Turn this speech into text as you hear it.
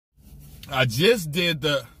I just did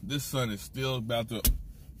this sun is still about to,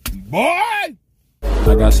 boy!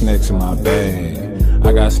 I got SNAXX in my bag.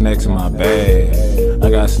 I got SNAXX in my bag. I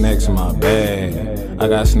got SNAXX in my bag. I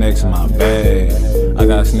got SNAXX in my bag. I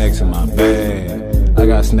got SNAXX in my bag. I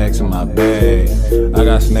got SNAXX in my bag. I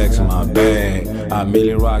got SNAXX in my bag. I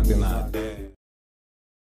immediately rocked and I did.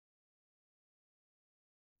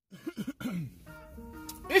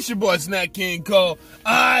 It's your boy Snack King Cole.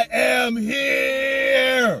 I am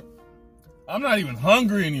here. I'm not even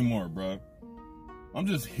hungry anymore, bro. I'm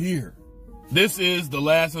just here. This is the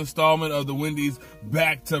last installment of the Wendy's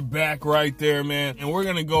back-to-back right there, man. And we're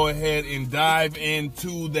gonna go ahead and dive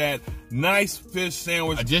into that nice fish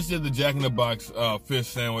sandwich. I just did the Jack in the Box fish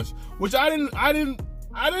sandwich, which I didn't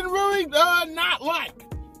really not like.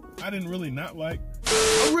 I didn't really not like.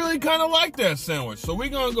 I really kind of like that sandwich. So we're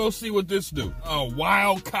gonna go see what this do. A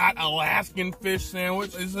wild-caught Alaskan fish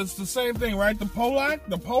sandwich. It's the same thing, right? The POLLOCK?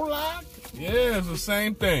 The POLLOCK? Yeah, it's the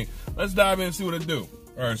same thing. Let's dive in and see what it do.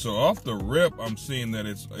 All right, so off the rip, I'm seeing that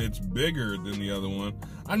it's bigger than the other one.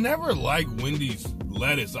 I never like Wendy's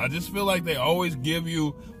lettuce. I just feel like they always give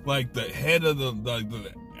you like the head of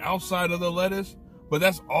the outside of the lettuce, but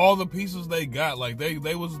that's all the pieces they got. Like they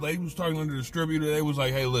was talking to the distributor. They was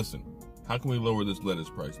like, hey, listen, how can we lower this lettuce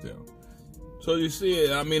price down? So you see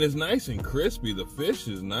it. I mean, it's nice and crispy. The fish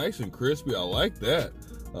is nice and crispy. I like that.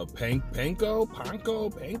 Panko.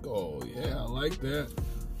 Yeah, I like that.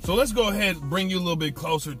 So let's go ahead and bring you a little bit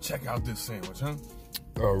closer. Check out this sandwich, huh?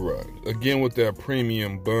 All right. Again, with that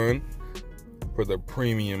premium bun for the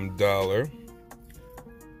premium dollar.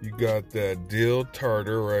 You got that dill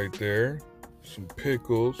tartar right there. Some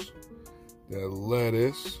pickles. That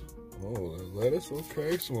lettuce. Oh, that lettuce.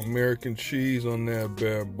 Okay. Some American cheese on that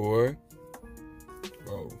bad boy.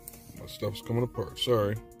 Oh, my stuff's coming apart.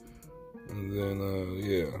 Sorry. And then,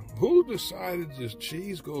 yeah. Who decided this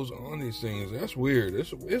cheese goes on these things? That's weird.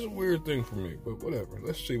 It's a weird thing for me, but whatever.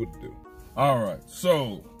 Let's see what it do. All right.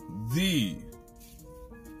 So, the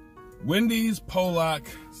Wendy's POLLOCK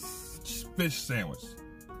fish sandwich.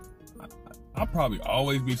 I'll probably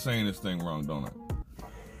always be saying this thing wrong, don't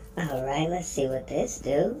I? All right. Let's see what this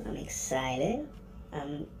do. I'm excited.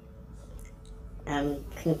 I'm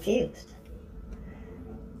confused.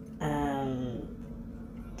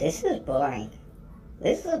 This is boring.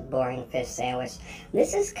 This is a boring fish sandwich.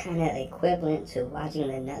 This is kind of equivalent to watching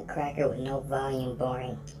the Nutcracker with no volume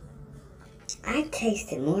boring. I've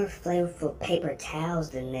tasted more flavorful paper towels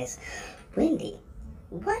than this. Wendy,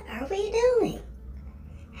 what are we doing?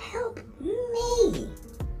 Help me.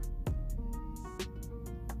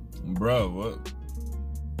 Bro, what?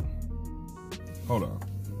 Hold on.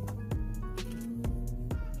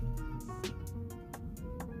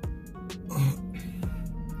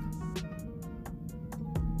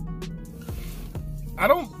 I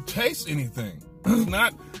don't taste anything. It's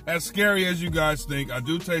not as scary as you guys think. I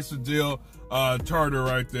do taste the dill tartar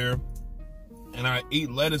right there. And I eat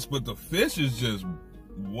lettuce, but the fish is just,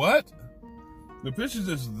 what? The fish is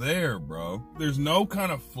just there, bro. There's no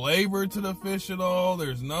kind of flavor to the fish at all.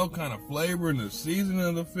 There's no kind of flavor in the seasoning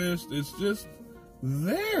of the fish. It's just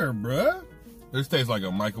there, bro. This tastes like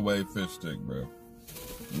a microwave fish stick, bro.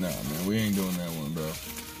 Nah, man, we ain't doing that one, bro.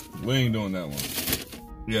 We ain't doing that one.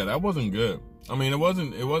 Yeah, that wasn't good. I mean, it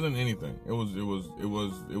wasn't anything. It was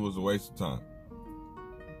a waste of time.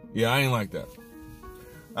 Yeah, I ain't like that.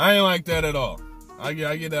 I ain't like that at all. I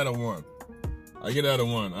get that a 1. I get that a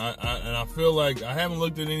 1. And I feel like I haven't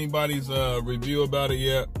looked at anybody's review about it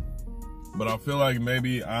yet, but I feel like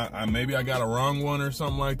maybe I got a wrong one or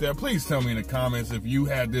something like that. Please tell me in the comments if you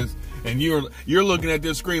had this and you're looking at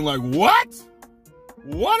this screen like, what?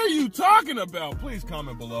 What are you talking about? Please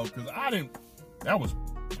comment below, because that was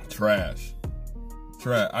trash.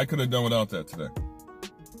 I could have done without that today.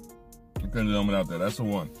 I could have done without that. That's a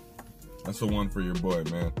 1. That's a 1 for your boy,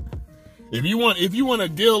 man. If you want a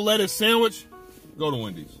dill lettuce sandwich, go to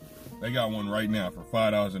Wendy's. They got one right now for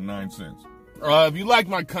 $5.09. If you like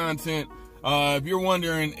my content, if you're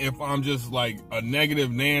wondering if I'm just like a negative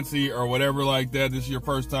Nancy or whatever like that, this is your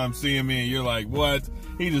first time seeing me and you're like, what?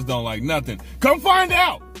 He just don't like nothing. Come find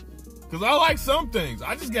out. Because I like some things.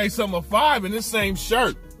 I just gave something a 5 in this same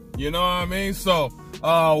shirt. You know what I mean? So,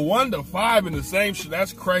 1 to 5 in the same shirt.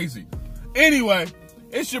 That's crazy. Anyway,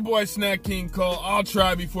 it's your boy Snack King Cole. I'll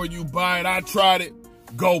try before you buy it. I tried it.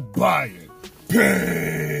 Go buy it.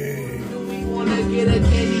 Peace. We wanna get a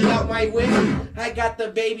candy out my way. I got the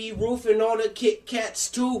baby Ruth and all the Kit Kats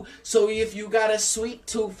too. So if you got a sweet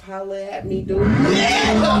tooth, holla at me, dude.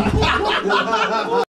 Yeah!